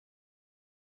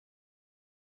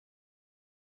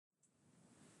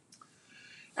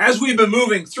As we've been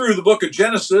moving through the book of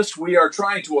Genesis, we are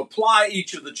trying to apply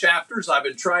each of the chapters. I've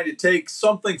been trying to take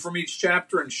something from each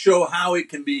chapter and show how it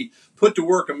can be put to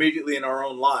work immediately in our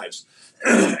own lives.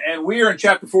 And we are in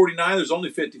chapter 49. There's only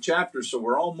 50 chapters, so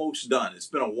we're almost done. It's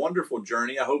been a wonderful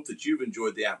journey. I hope that you've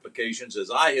enjoyed the applications as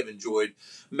I have enjoyed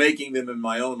making them in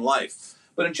my own life.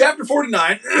 But in chapter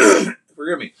 49,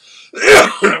 forgive me,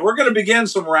 we're going to begin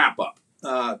some wrap-up.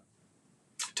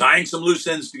 Tying some loose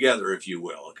ends together, if you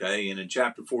will, okay? And in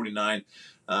chapter 49,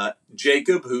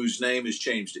 Jacob, whose name is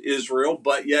changed to Israel,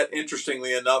 but yet,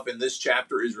 interestingly enough, in this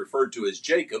chapter is referred to as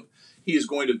Jacob, he is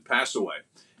going to pass away.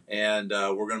 And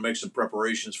we're going to make some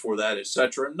preparations for that,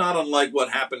 etc. Not unlike what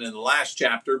happened in the last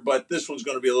chapter, but this one's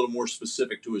going to be a little more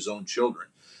specific to his own children.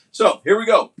 So, here we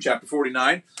go, chapter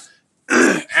 49.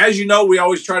 As you know, we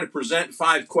always try to present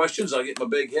 5 questions. I'll get my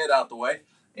big head out the way.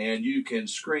 And you can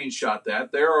screenshot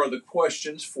that. There are the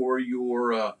questions for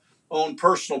your own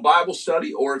personal Bible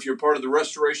study, or if you're part of the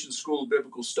Restoration School of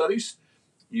Biblical Studies,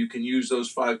 you can use those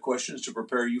 5 questions to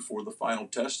prepare you for the final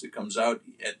test that comes out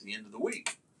at the end of the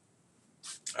week.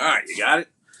 All right, you got it?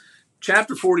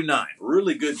 Chapter 49,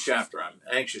 really good chapter. I'm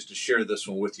anxious to share this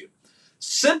one with you.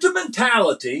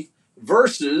 Sentimentality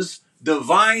versus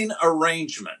divine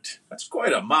arrangement. That's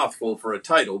quite a mouthful for a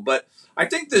title, but I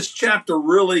think this chapter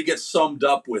really gets summed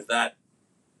up with that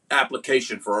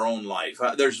application for our own life.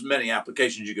 There's many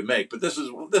applications you can make, but this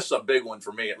is a big one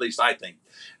for me, at least I think.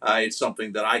 It's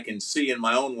something that I can see in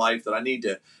my own life that I need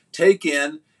to take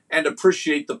in and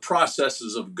appreciate the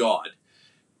processes of God.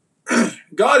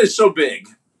 God is so big,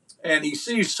 and he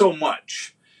sees so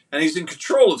much, and he's in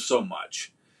control of so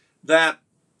much, that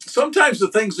sometimes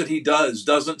the things that he does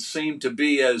doesn't seem to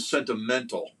be as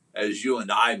sentimental as you and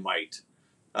I might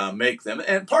make them.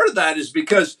 And part of that is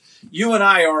because you and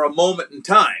I are a moment in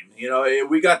time. You know,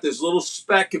 we got this little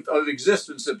speck of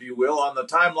existence, if you will, on the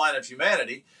timeline of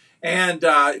humanity. And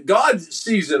God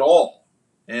sees it all.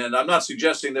 And I'm not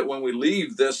suggesting that when we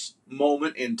leave this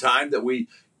moment in time that we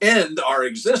end our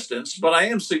existence, but I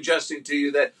am suggesting to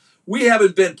you that we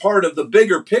haven't been part of the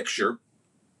bigger picture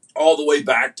all the way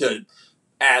back to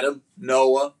Adam,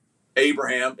 Noah,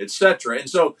 Abraham, etc. And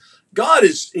so God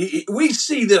is, we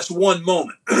see this one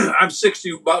moment. I'm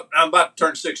about to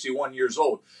turn 61 years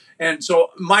old. And so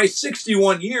my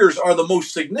 61 years are the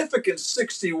most significant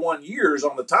 61 years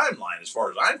on the timeline as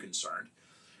far as I'm concerned.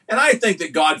 And I think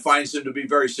that God finds them to be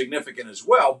very significant as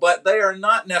well, but they are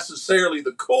not necessarily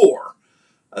the core.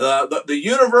 The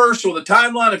universe or the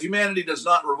timeline of humanity does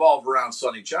not revolve around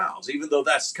Sonny Childs, even though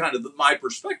that's kind of my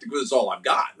perspective. It's all I've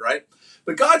got, right?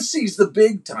 But God sees the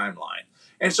big timeline.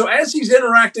 And so as he's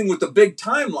interacting with the big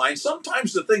timeline,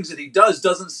 sometimes the things that he does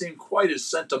doesn't seem quite as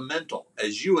sentimental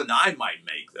as you and I might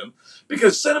make them,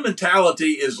 because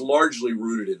sentimentality is largely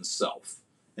rooted in self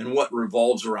and what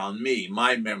revolves around me,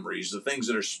 my memories, the things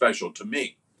that are special to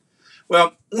me.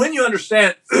 Well, when you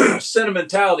understand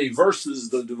sentimentality versus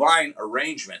the divine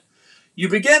arrangement, you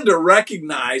begin to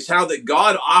recognize how that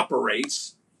God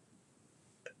operates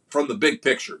from the big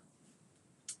picture.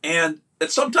 And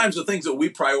that sometimes the things that we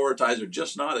prioritize are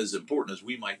just not as important as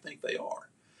we might think they are.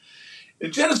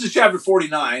 In Genesis chapter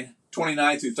 49,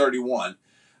 29 through 31,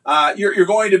 you're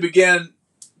going to begin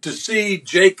to see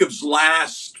Jacob's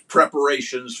last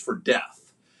preparations for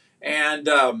death. And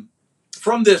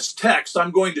from this text,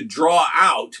 I'm going to draw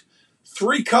out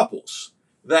 3 couples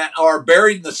that are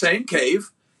buried in the same cave.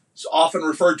 It's often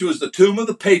referred to as the tomb of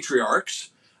the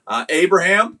patriarchs.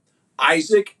 Abraham,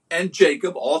 Isaac, and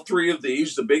Jacob, all 3 of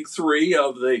these, the big 3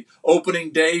 of the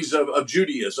opening days of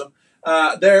Judaism,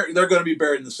 they're going to be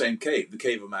buried in the same cave, the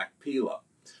cave of Machpelah.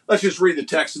 Let's just read the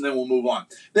text and then we'll move on.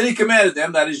 Then he commanded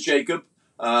them, that is Jacob,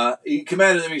 he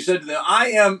said to them,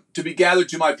 I am to be gathered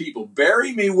to my people.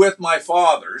 Bury me with my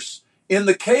fathers in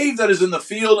the cave that is in the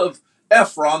field of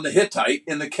Ephron the Hittite,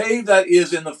 in the cave that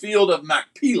is in the field of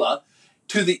Machpelah,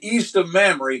 to the east of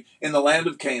Mamre, in the land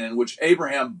of Canaan, which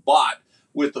Abraham bought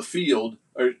with the field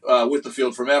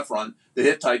from Ephron the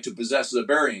Hittite to possess as a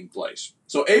burying place.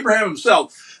 So Abraham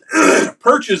himself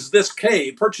purchases this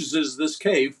cave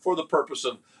for the purpose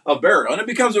of burial, and it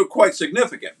becomes quite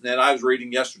significant. And I was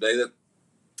reading yesterday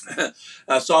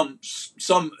that some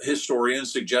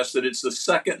historians suggest that it's the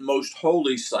second most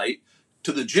holy site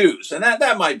to the Jews, and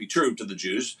that might be true to the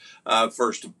Jews.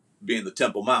 First being the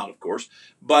Temple Mount, of course.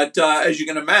 But as you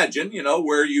can imagine,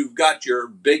 where you've got your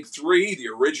big 3, the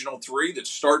original 3 that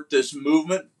start this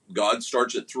movement, God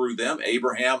starts it through them,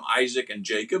 Abraham, Isaac, and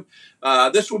Jacob.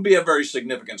 This would be a very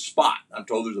significant spot. I'm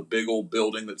told there's a big old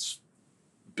building that's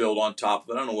built on top of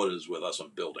it. I don't know what it is with us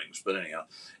on buildings, but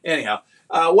anyhow,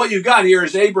 what you've got here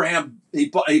is Abraham,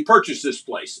 he purchased this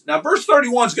place. Now, verse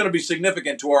 31 is going to be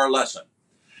significant to our lesson.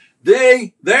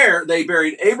 They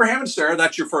buried Abraham and Sarah,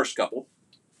 that's your first couple.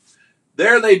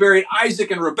 There they buried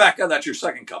Isaac and Rebekah, that's your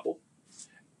second couple,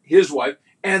 his wife.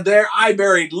 And there I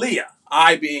buried Leah,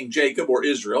 I being Jacob or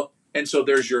Israel. And so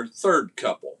there's your third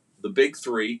couple, the big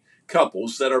three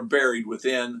couples that are buried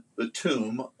within the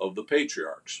tomb of the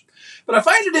patriarchs. But I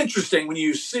find it interesting when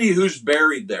you see who's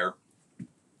buried there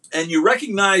and you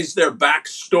recognize their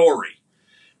backstory,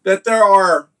 that there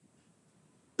are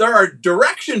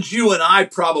directions you and I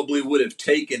probably would have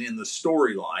taken in the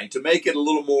storyline to make it a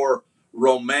little more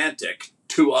romantic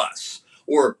to us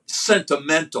or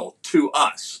sentimental to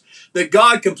us that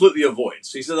God completely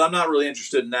avoids. He says, I'm not really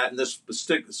interested in that in this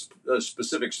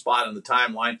specific spot in the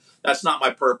timeline. That's not my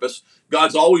purpose.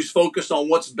 God's always focused on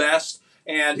what's best,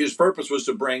 and his purpose was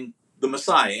to bring the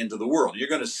Messiah into the world. You're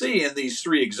going to see in these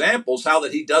three examples how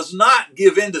that he does not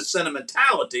give in to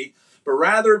sentimentality, but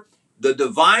rather the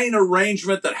divine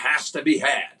arrangement that has to be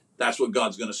had. That's what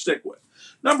God's going to stick with.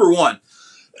 Number one,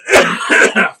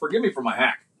 forgive me for my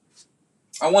hack.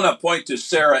 I want to point to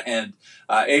Sarah and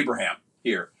Abraham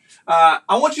here. I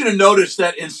want you to notice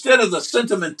that instead of the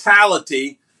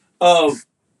sentimentality of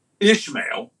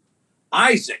Ishmael,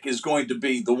 Isaac is going to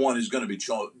be the one who's going to be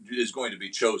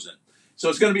chosen. So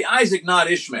it's going to be Isaac, not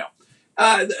Ishmael.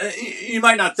 You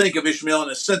might not think of Ishmael in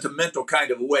a sentimental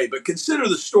kind of a way, but consider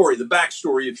the story, the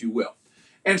backstory, if you will.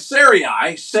 And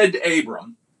Sarai said to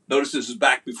Abram, notice this is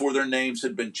back before their names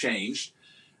had been changed.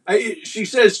 She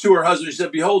says to her husband, she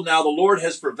said, behold, now the Lord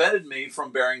has prevented me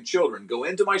from bearing children. Go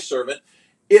into my servant.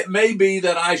 It may be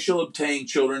that I shall obtain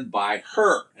children by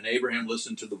her. And Abraham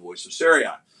listened to the voice of Sarai.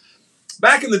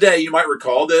 Back in the day, you might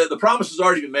recall, the promise has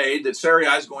already been made that Sarai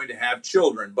is going to have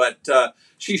children, but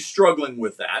she's struggling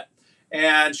with that,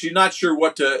 and she's not sure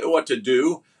what to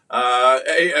do.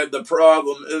 The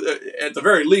problem, at the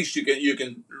very least, you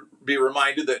can be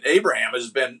reminded that Abraham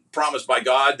has been promised by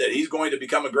God that he's going to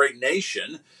become a great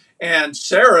nation, and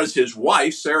Sarah is his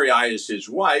wife. Sarai is his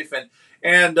wife,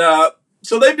 and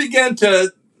so they began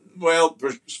to, well,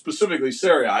 specifically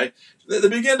Sarai, they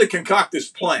began to concoct this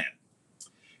plan.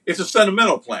 It's a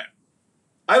sentimental plan.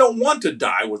 I don't want to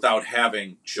die without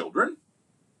having children.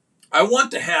 I want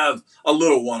to have a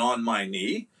little one on my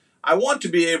knee. I want to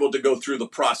be able to go through the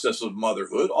process of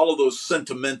motherhood, all of those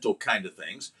sentimental kind of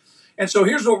things. And so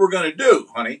here's what we're going to do,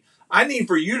 honey. I need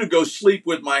for you to go sleep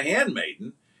with my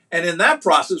handmaiden. And in that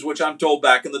process, which I'm told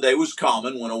back in the day was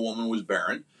common when a woman was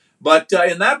barren, but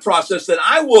in that process, that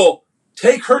I will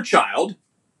take her child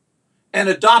and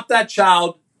adopt that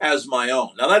child as my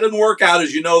own. Now, that didn't work out,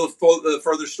 as you know, the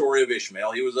further story of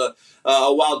Ishmael. He was a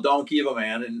wild donkey of a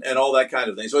man and all that kind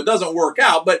of thing. So it doesn't work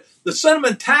out. But the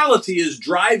sentimentality is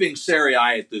driving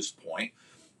Sarai at this point,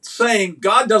 saying,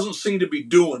 God doesn't seem to be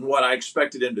doing what I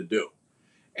expected him to do.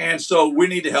 And so we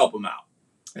need to help him out.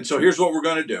 And so here's what we're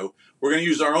going to do. We're going to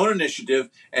use our own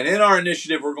initiative. And in our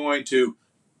initiative, we're going to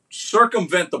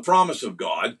circumvent the promise of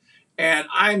God. And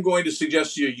I'm going to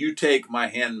suggest to you, you take my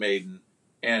handmaiden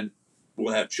and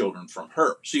we'll have children from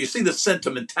her. So you see the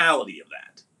sentimentality of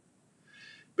that.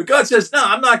 But God says, no,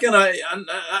 I'm not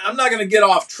gonna get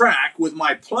off track with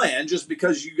my plan just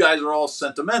because you guys are all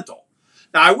sentimental.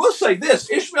 Now I will say this: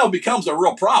 Ishmael becomes a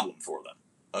real problem for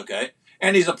them. Okay,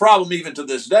 and he's a problem even to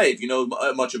this day if you know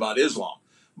much about Islam.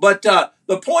 But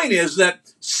the point is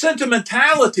that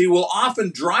sentimentality will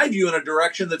often drive you in a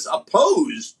direction that's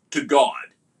opposed to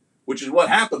God, which is what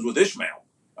happens with Ishmael.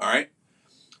 All right.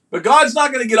 But God's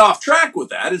not going to get off track with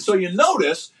that. And so you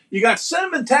notice you got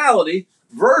sentimentality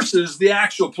versus the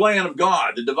actual plan of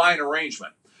God, the divine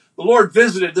arrangement. The Lord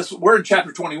visited this. We're in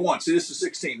chapter 21. See, this is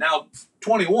 16. Now,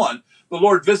 21, the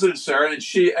Lord visited Sarah, and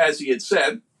she, as he had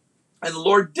said, and the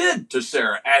Lord did to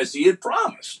Sarah as he had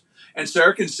promised. And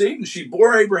Sarah conceived, and she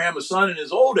bore Abraham a son in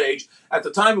his old age at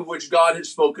the time of which God had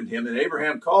spoken to him. And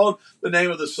Abraham called the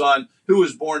name of the son who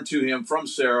was born to him from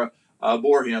Sarah,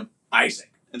 bore him Isaac.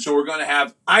 And so we're going to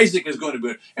have Isaac is going to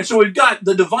be. And so we've got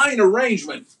the divine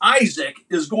arrangement. Isaac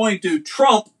is going to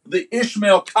trump the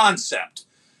Ishmael concept.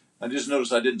 I just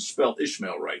noticed I didn't spell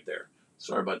Ishmael right there.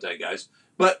 Sorry about that, guys.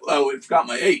 But we forgot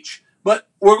my H. But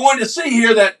we're going to see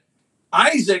here that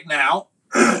Isaac now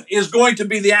is going to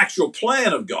be the actual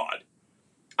plan of God.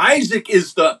 Isaac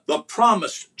is the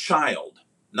promised child,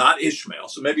 not Ishmael.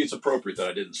 So maybe it's appropriate that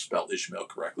I didn't spell Ishmael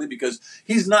correctly because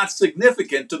he's not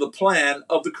significant to the plan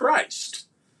of the Christ.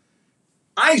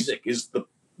 Isaac is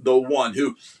the one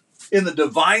who, in the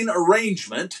divine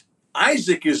arrangement,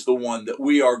 Isaac is the one that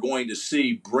we are going to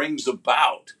see brings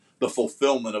about the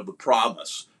fulfillment of the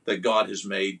promise that God has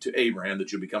made to Abraham,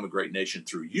 that you'll become a great nation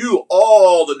through you.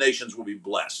 All the nations will be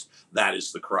blessed. That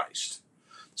is the Christ.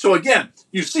 So again,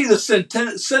 you see the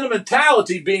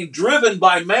sentimentality being driven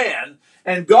by man,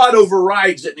 and God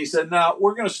overrides it, and he said, no,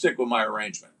 we're going to stick with my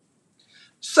arrangement.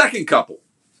 Second couple,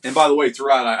 and by the way,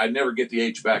 throughout, I never get the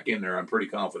H back in there. I'm pretty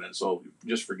confident, so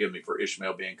just forgive me for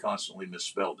Ishmael being constantly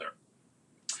misspelled there.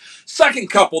 Second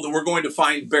couple that we're going to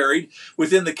find buried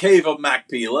within the cave of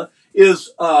Machpelah is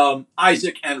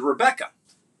Isaac and Rebekah.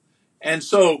 And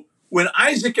so when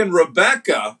Isaac and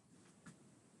Rebekah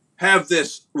have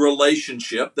this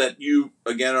relationship that you,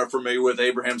 again, are familiar with,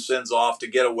 Abraham sends off to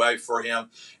get a wife for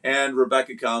him, and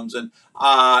Rebekah comes, and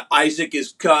Isaac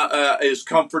is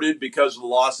comforted because of the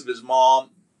loss of his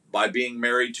mom by being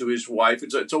married to his wife.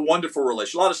 It's a wonderful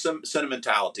relation, a lot of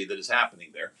sentimentality that is happening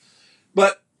there.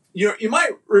 But you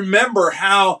might remember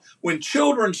how when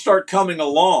children start coming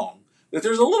along, that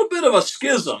there's a little bit of a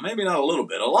schism, maybe not a little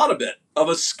bit, a lot of bit of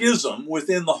a schism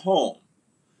within the home.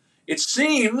 It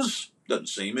seems, doesn't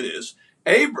seem, it is,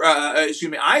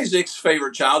 Isaac's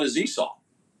favorite child is Esau.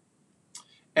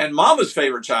 And Mama's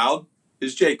favorite child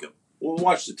is Jacob. Well,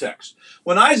 watch the text.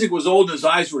 When Isaac was old and his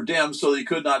eyes were dim so that he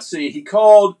could not see, he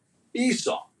called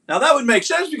Esau. Now that would make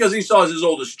sense because Esau is his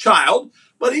oldest child,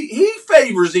 but he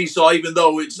favors Esau even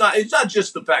though it's not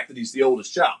just the fact that he's the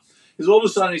oldest child. His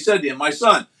oldest son, he said to him, my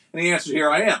son, and he answered, here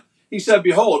I am. He said,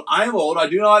 behold, I am old, I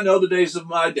do not know the days of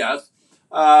my death.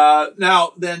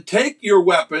 Now then take your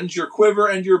weapons, your quiver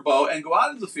and your bow, and go out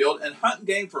into the field and hunt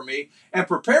game for me, and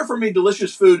prepare for me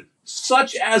delicious food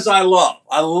such as I love.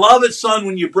 I love it, son,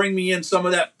 when you bring me in some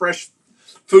of that fresh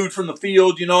food from the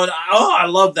field, and I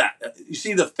love that. You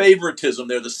see the favoritism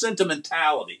there, the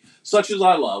sentimentality, such as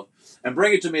I love, and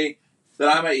bring it to me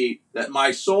that I may eat, that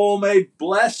my soul may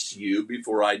bless you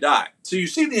before I die. So you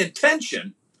see the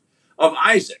intention of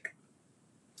Isaac.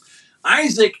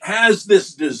 Isaac has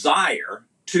this desire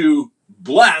to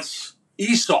bless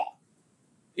Esau.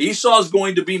 Esau is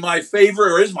going to be my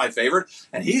favorite, or is my favorite,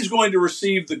 and he's going to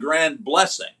receive the grand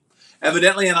blessing.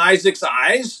 Evidently in Isaac's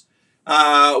eyes,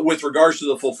 with regards to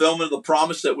the fulfillment of the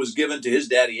promise that was given to his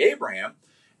daddy Abraham,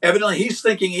 evidently he's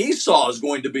thinking Esau is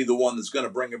going to be the one that's going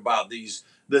to bring about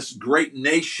this great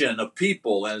nation of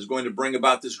people and is going to bring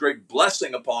about this great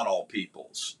blessing upon all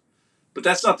peoples. But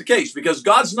that's not the case, because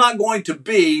God's not going to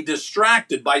be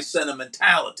distracted by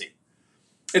sentimentality.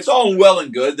 It's all well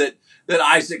and good that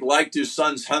Isaac liked his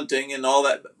son's hunting and all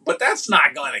that, but that's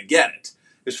not going to get it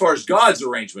as far as God's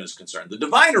arrangement is concerned. The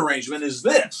divine arrangement is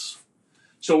this.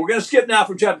 So we're going to skip now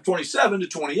from chapter 27 to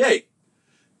 28.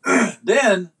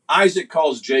 Then Isaac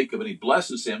calls Jacob and he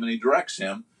blesses him and he directs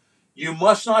him, you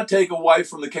must not take a wife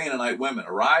from the Canaanite women.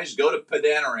 Arise, go to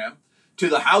Padan Aram, to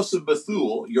the house of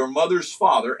Bethuel, your mother's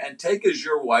father, and take as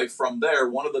your wife from there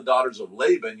one of the daughters of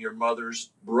Laban, your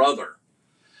mother's brother.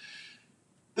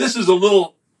 This is a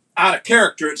little out of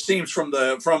character, it seems, from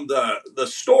the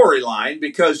storyline,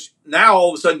 because now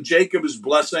all of a sudden Jacob is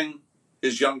blessing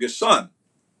his youngest son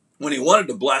when he wanted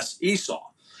to bless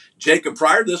Esau. Jacob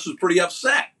prior to this was pretty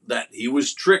upset that he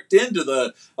was tricked into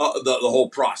the whole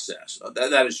process.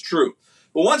 That is true.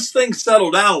 But once things settle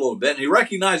down a little bit and he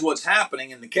recognized what's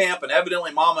happening in the camp, and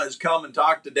evidently Mama has come and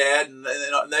talked to Dad, and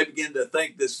they begin to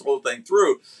think this whole thing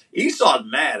through, Esau's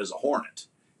mad as a hornet.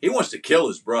 He wants to kill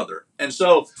his brother. And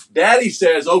so Daddy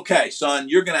says, okay, son,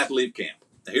 you're going to have to leave camp.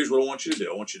 Now, here's what I want you to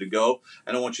do. I want you to go,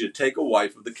 and I want you to take a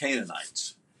wife of the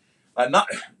Canaanites.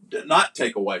 Not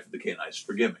take a wife of the Canaanites,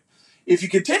 forgive me. If you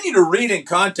continue to read in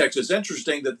context, it's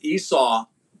interesting that Esau,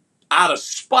 out of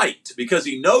spite, because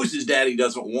he knows his daddy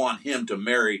doesn't want him to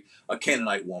marry a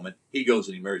Canaanite woman, he goes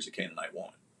and he marries a Canaanite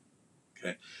woman.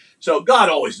 Okay, so God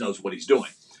always knows what he's doing.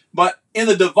 But in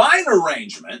the divine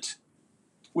arrangement,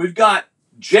 we've got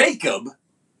Jacob,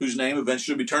 whose name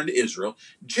eventually will be turned to Israel.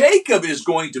 Jacob is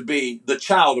going to be the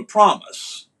child of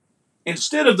promise.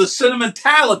 Instead of the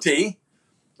sentimentality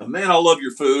of, man, I love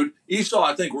your food, Esau,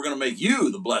 I think we're going to make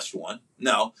you the blessed one.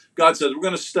 No, God says we're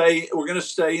going to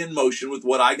stay in motion with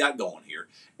what I got going here.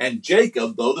 And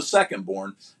Jacob, though the second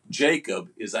born, Jacob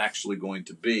is actually going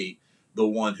to be the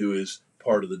one who is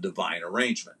part of the divine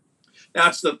arrangement. Now,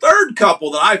 it's the third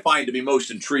couple that I find to be most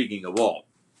intriguing of all.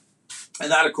 And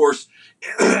that, of course,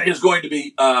 is going to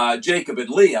be Jacob and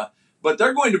Leah, but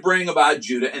they're going to bring about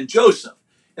Judah and Joseph.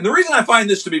 And the reason I find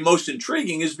this to be most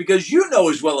intriguing is because you know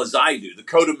as well as I do the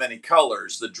coat of many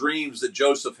colors, the dreams that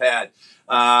Joseph had,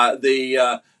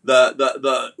 the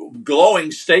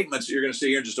glowing statements that you're going to see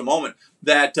here in just a moment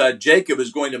that Jacob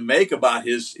is going to make about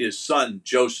his son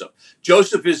Joseph.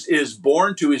 Joseph is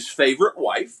born to his favorite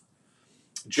wife.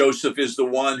 Joseph is the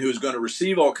one who is going to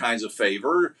receive all kinds of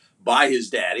favor by his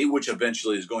daddy, which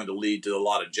eventually is going to lead to a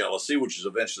lot of jealousy, which is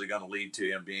eventually going to lead to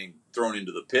him being thrown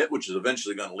into the pit, which is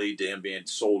eventually going to lead to him being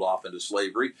sold off into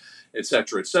slavery,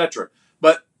 etc., etc.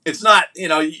 But it's not,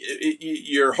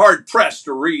 you're hard pressed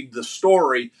to read the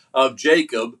story of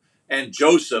Jacob and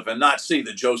Joseph and not see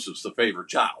that Joseph's the favorite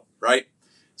child, right?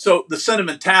 So the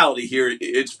sentimentality here,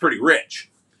 it's pretty rich.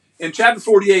 In chapter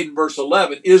 48 and verse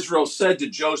 11, Israel said to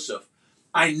Joseph,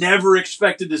 I never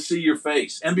expected to see your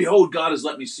face, and behold, God has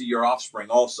let me see your offspring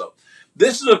also.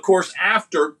 This is, of course,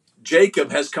 after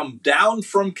Jacob has come down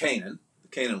from Canaan, the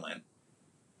Canaan land,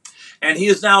 and he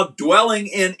is now dwelling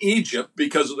in Egypt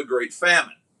because of the great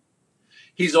famine.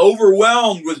 He's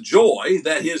overwhelmed with joy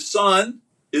that his son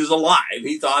is alive.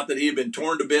 He thought that he had been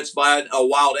torn to bits by a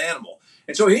wild animal.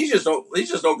 And so he's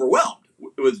just overwhelmed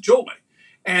with joy.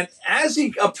 And as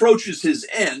he approaches his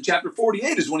end, chapter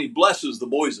 48 is when he blesses the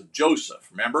boys of Joseph,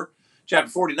 remember?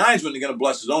 Chapter 49 is when he's going to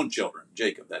bless his own children,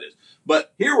 Jacob, that is.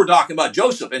 But here we're talking about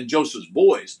Joseph and Joseph's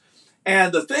boys.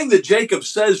 And the thing that Jacob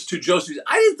says to Joseph is,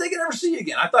 I didn't think I'd ever see you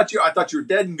again. I thought you were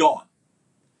dead and gone.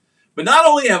 But not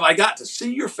only have I got to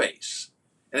see your face,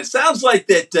 and it sounds like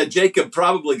that Jacob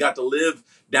probably got to live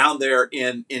down there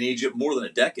in Egypt more than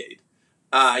a decade.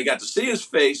 He got to see his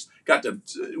face, got to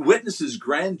witness his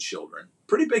grandchildren.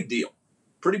 Pretty big deal.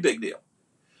 Pretty big deal.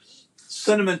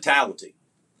 Sentimentality.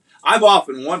 I've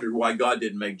often wondered why God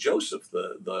didn't make Joseph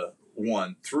the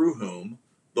one through whom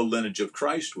the lineage of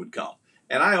Christ would come.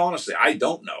 And I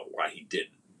don't know why he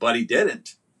didn't. But he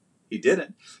didn't. He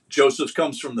didn't. Joseph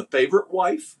comes from the favorite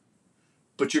wife.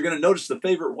 But you're going to notice the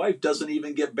favorite wife doesn't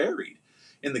even get buried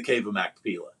in the cave of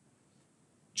Machpelah.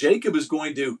 Jacob is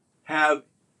going to have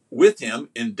with him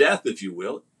in death, if you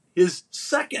will, his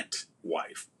second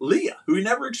wife, Leah, who he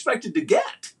never expected to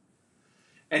get.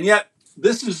 And yet,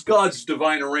 this is God's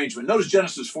divine arrangement. Notice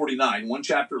Genesis 49, one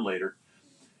chapter later.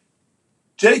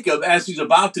 Jacob, as he's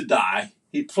about to die,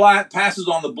 he passes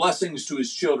on the blessings to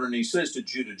his children. He says to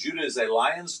Judah, Judah is a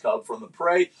lion's cub from the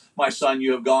prey. My son,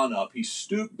 you have gone up. He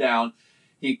stooped down.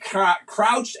 He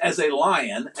crouched as a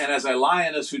lion, and as a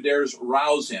lioness who dares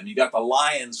rouse him. You got the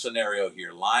lion scenario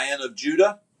here. Lion of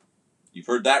Judah. You've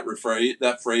heard that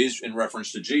phrase in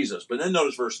reference to Jesus. But then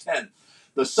notice verse 10.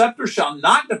 The scepter shall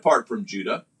not depart from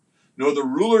Judah, nor the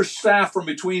ruler's staff from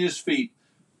between his feet,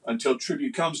 until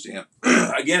tribute comes to him.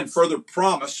 Again, further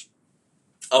promise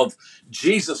of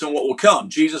Jesus and what will come.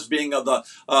 Jesus being of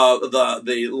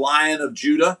the Lion of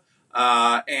Judah,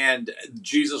 and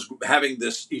Jesus having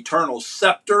this eternal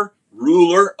scepter,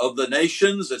 ruler of the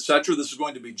nations, etc. This is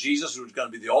going to be Jesus, who's going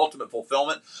to be the ultimate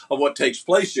fulfillment of what takes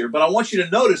place here. But I want you to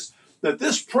notice that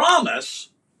this promise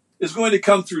is going to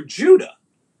come through Judah,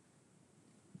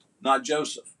 not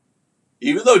Joseph.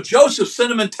 Even though Joseph's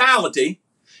sentimentality,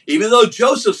 even though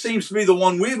Joseph seems to be the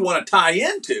one we'd want to tie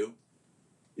into,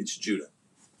 it's Judah.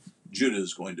 Judah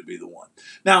is going to be the one.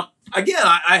 Now, again,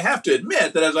 I have to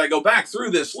admit that as I go back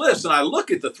through this list and I look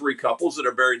at the three couples that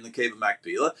are buried in the cave of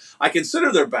Machpelah, I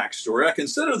consider their backstory, I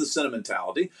consider the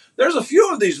sentimentality. There's a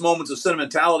few of these moments of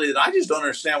sentimentality that I just don't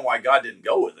understand why God didn't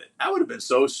go with it. That would have been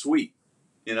so sweet,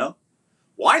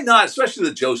 Why not, especially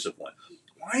the Joseph one,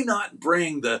 why not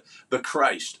bring the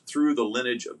Christ through the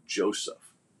lineage of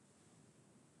Joseph?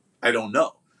 I don't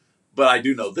know. But I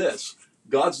do know this.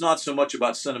 God's not so much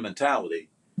about sentimentality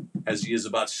as he is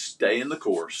about staying the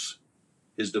course.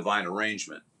 His divine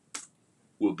arrangement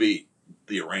will be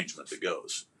the arrangement that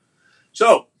goes.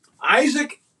 So,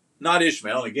 Isaac, not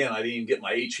Ishmael. And again, I didn't even get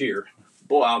my H here.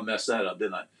 Boy, I'll mess that up,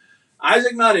 didn't I?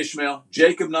 Isaac, not Ishmael.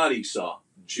 Jacob, not Esau.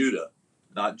 Judah,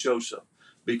 not Joseph.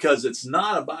 Because it's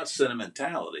not about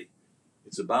sentimentality.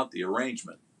 It's about the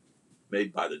arrangement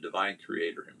made by the divine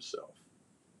creator himself.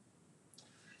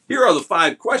 Here are the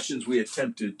 5 questions we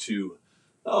attempted to...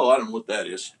 I don't know what that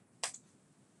is.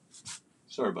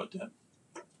 Sorry about that.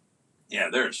 Yeah,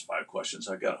 there's 5 questions.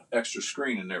 I got an extra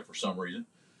screen in there for some reason.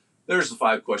 There's the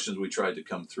 5 questions we tried to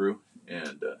come through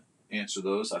and answer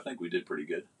those. I think we did pretty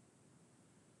good.